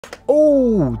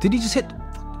Oh, did he just hit? Did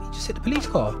he just hit the police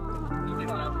car?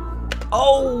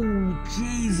 Oh,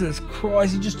 Jesus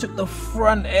Christ! He just took the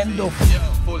front end off. Yeah,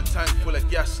 full tank full of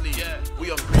gasoline. Yeah.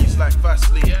 We on grease like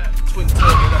Vaseline. Yeah. Twin turbo,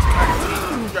 that's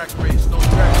tag team. Drag race, no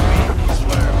drag me.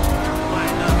 Swerve.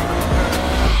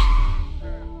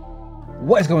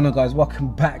 What is going on, guys?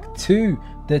 Welcome back to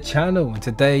the channel, and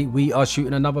today we are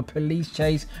shooting another police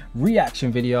chase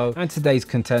reaction video, and today's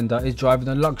contender is driving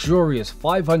a luxurious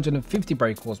 550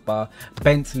 brake horsepower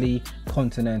Bentley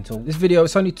Continental. This video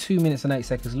is only 2 minutes and 8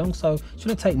 seconds long, so it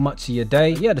shouldn't take much of your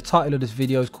day. Yeah, the title of this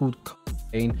video is called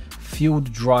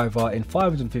Fueled Driver in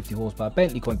 550 horsepower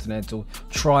Bentley Continental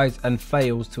tries and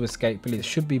fails to escape police. It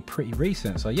should be pretty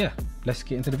recent, so yeah, let's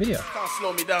get into the video. Can't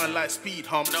slow me down like speed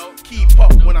humps. No. Keep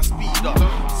up when I speed up.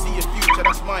 See your future,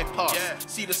 that's my past. Yeah.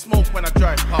 See the smoke when I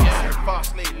drive past. Yeah.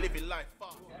 Fast lane, living life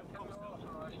fast.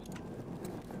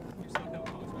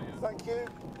 Thank you.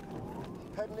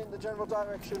 Heading in the general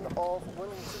direction of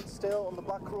Wellington still on the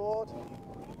back road.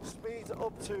 Speed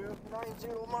up to 90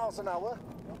 miles an hour.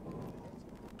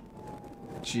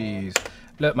 Jeez,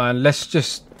 look man, let's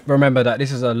just remember that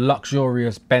this is a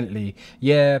luxurious Bentley.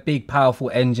 Yeah, big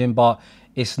powerful engine, but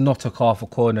it's not a car for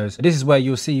corners. This is where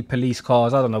you'll see police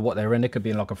cars. I don't know what they're in. They could be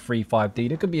in like a 3.5D,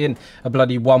 they could be in a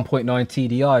bloody 1.9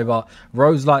 TDI, but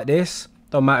roads like this,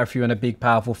 don't matter if you're in a big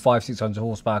powerful 500-600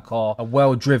 horsepower car, a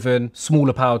well driven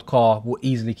smaller powered car will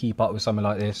easily keep up with something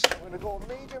like this. We're going to go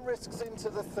medium risks into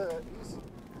the 30s.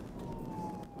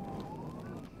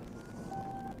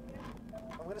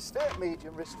 I'm going to stay at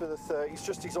medium risk for the 30s,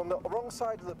 just he's on the wrong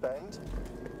side of the bend.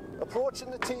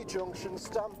 Approaching the T-junction,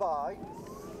 stand by.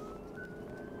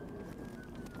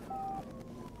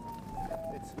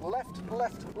 It's left,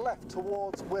 left, left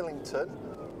towards Wellington.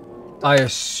 I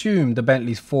assume the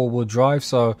Bentley's four-wheel drive,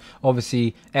 so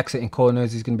obviously exiting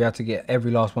corners, he's going to be able to get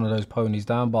every last one of those ponies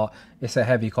down, but it's a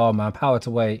heavy car, man. Power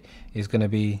to weight is going to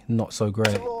be not so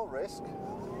great. Low risk.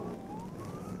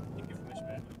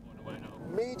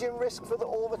 Medium risk for the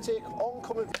overtake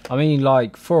oncoming. I mean,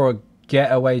 like, for a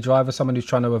getaway driver, someone who's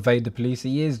trying to evade the police,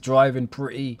 he is driving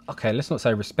pretty, okay, let's not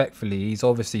say respectfully, he's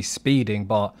obviously speeding,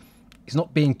 but he's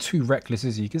not being too reckless,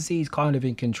 is he? You can see he's kind of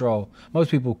in control.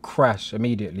 Most people crash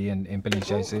immediately in police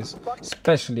chases,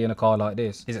 especially in a car like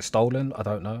this. Is it stolen? I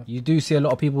don't know. You do see a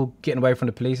lot of people getting away from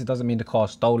the police. It doesn't mean the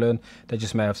car's stolen. They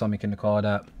just may have something in the car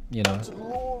that, you know.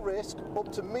 Low risk,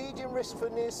 up to medium risk for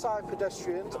near side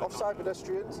pedestrians, offside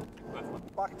pedestrians.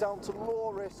 Back down to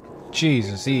low risk.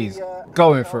 Jesus, he's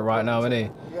going for it right now, isn't he?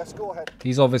 Yes, go ahead.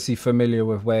 He's obviously familiar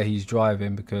with where he's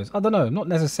driving because, I don't know, not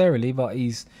necessarily, but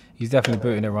he's definitely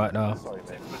booting it right now.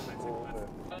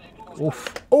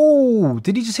 Oof. Oh,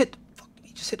 did he just hit?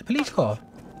 He just hit the police car.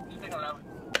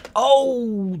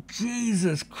 Oh,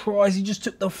 Jesus Christ! He just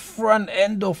took the front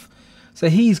end off. So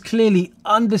he's clearly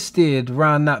understeered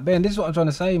around that bend. This is what I'm trying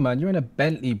to say, man. You're in a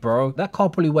Bentley, bro. That car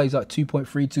probably weighs like 2.3,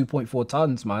 2.4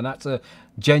 tons, man. That's a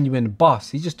genuine bus.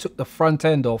 He just took the front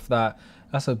end off that.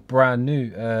 That's a brand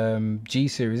new G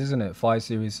series, isn't it? 5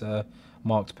 series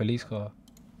marked police car.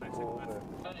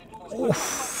 Oh,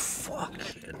 fuck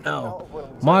no.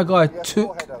 My guy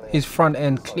took his front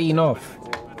end clean off.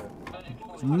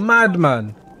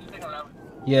 Madman.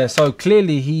 Yeah, so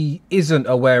clearly he isn't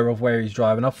aware of where he's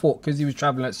driving. I thought because he was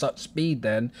traveling at such speed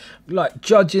then, like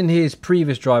judging his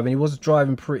previous driving, he was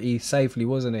driving pretty safely,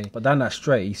 wasn't he? But down that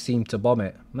straight, he seemed to bomb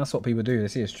it. And that's what people do. They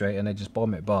see it straight and they just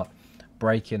bomb it. But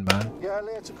braking, man. Yeah,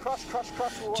 it's a crash.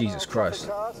 Jesus Christ.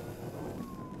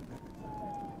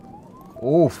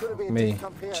 Oof, me.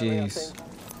 Jeez.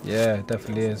 Yeah, it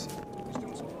definitely is.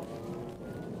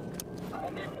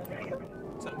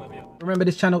 Remember,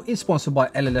 this channel is sponsored by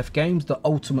LLF Games, the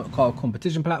ultimate car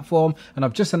competition platform, and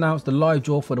I've just announced the live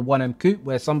draw for the 1M Coupe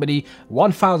where somebody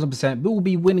 1000% will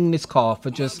be winning this car for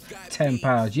just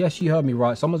 £10. Yes, you heard me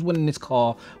right. Someone's winning this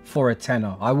car for a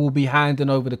tenner. I will be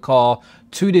handing over the car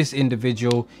to this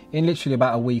individual in literally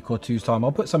about a week or two's time.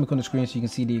 I'll put something on the screen so you can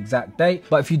see the exact date.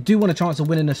 But if you do want a chance of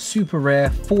winning a super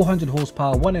rare 400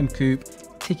 horsepower 1M Coupe,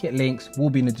 ticket links will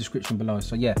be in the description below.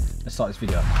 So yeah, let's start this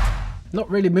video. Not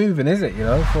really moving, is it, you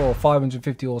know, for a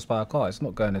 550 horsepower car? It's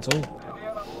not going at all.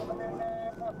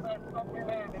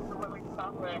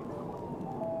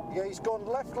 Yeah, he's gone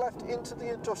left into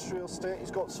the industrial estate.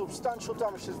 He's got substantial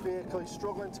damage to his vehicle. He's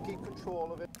struggling to keep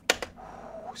control of it.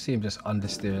 See him just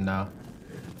understeering now.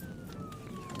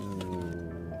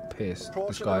 Ooh, pissed.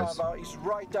 This guy's... He's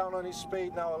right down on his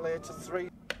speed now, a layer to 3.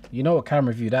 You know what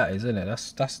camera view that is, isn't it?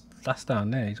 That's down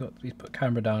there. He's put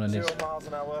camera down on 0 miles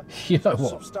an hour. You know what?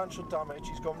 Substantial damage.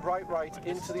 He's gone right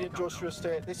into the industrial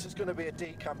estate. This is going to be a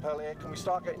decamp, Elliot. Can we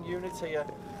start getting units here?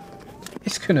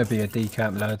 It's gonna be a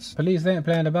decamp, lads. Police, they ain't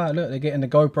playing about. Look, they're getting the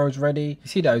GoPros ready. You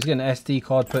see that? He's getting an SD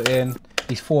card put in.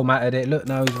 He's formatted it. Look,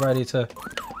 now he's ready to...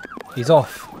 He's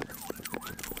off.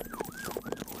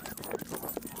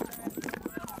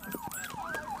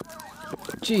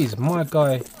 Jeez, my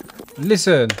guy.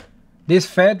 Listen, this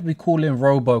Fed, we call him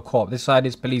Robocop. This side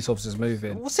is police officers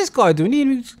moving. What's this guy doing?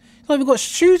 He's not even got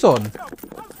shoes on.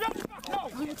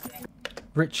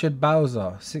 Richard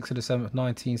Bowser, 6th of the 7th,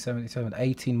 1977,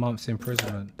 18 months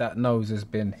imprisonment. That nose has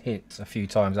been hit a few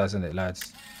times, hasn't it,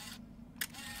 lads?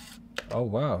 Oh,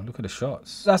 wow, look at the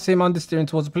shots. That's him understeering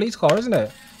towards the police car, isn't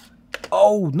it?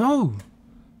 Oh, no.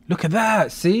 Look at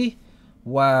that, see?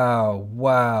 Wow,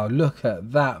 wow, look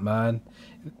at that, man.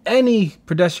 If any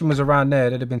pedestrian was around there,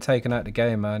 they'd have been taken out the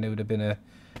game, man. It would have been a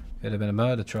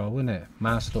murder trial, wouldn't it?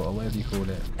 Manslaughter, whatever you call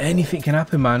it. Anything can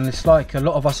happen, man. It's like a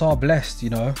lot of us are blessed, you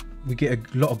know. We get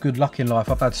a lot of good luck in life.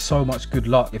 I've had so much good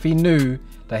luck. If he knew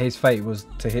that his fate was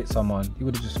to hit someone, he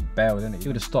would have just bailed, didn't he? He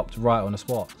would have stopped right on the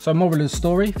spot. So moral of the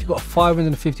story, if you've got a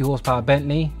 550 horsepower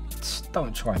Bentley,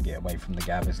 don't try and get away from the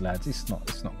gabbers, lads. It's not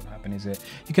gonna happen, is it?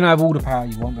 You can have all the power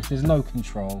you want, but if there's no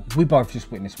control, we both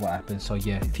just witnessed what happened. So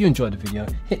yeah, if you enjoyed the video,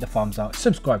 hit the thumbs up,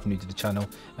 subscribe if you're new to the channel,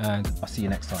 and I'll see you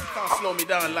next time. Can't slow me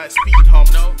down like speed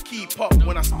hump. No. Keep up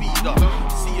when I speed up.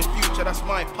 See your future, that's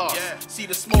my past. See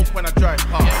the smoke when I drive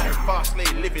past. Fast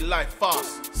lane, living life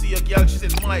fast. See a girl, she's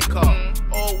in my car.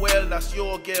 Oh well, that's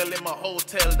your girl in my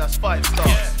hotel, that's 5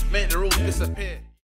 stars. Make the rules disappear.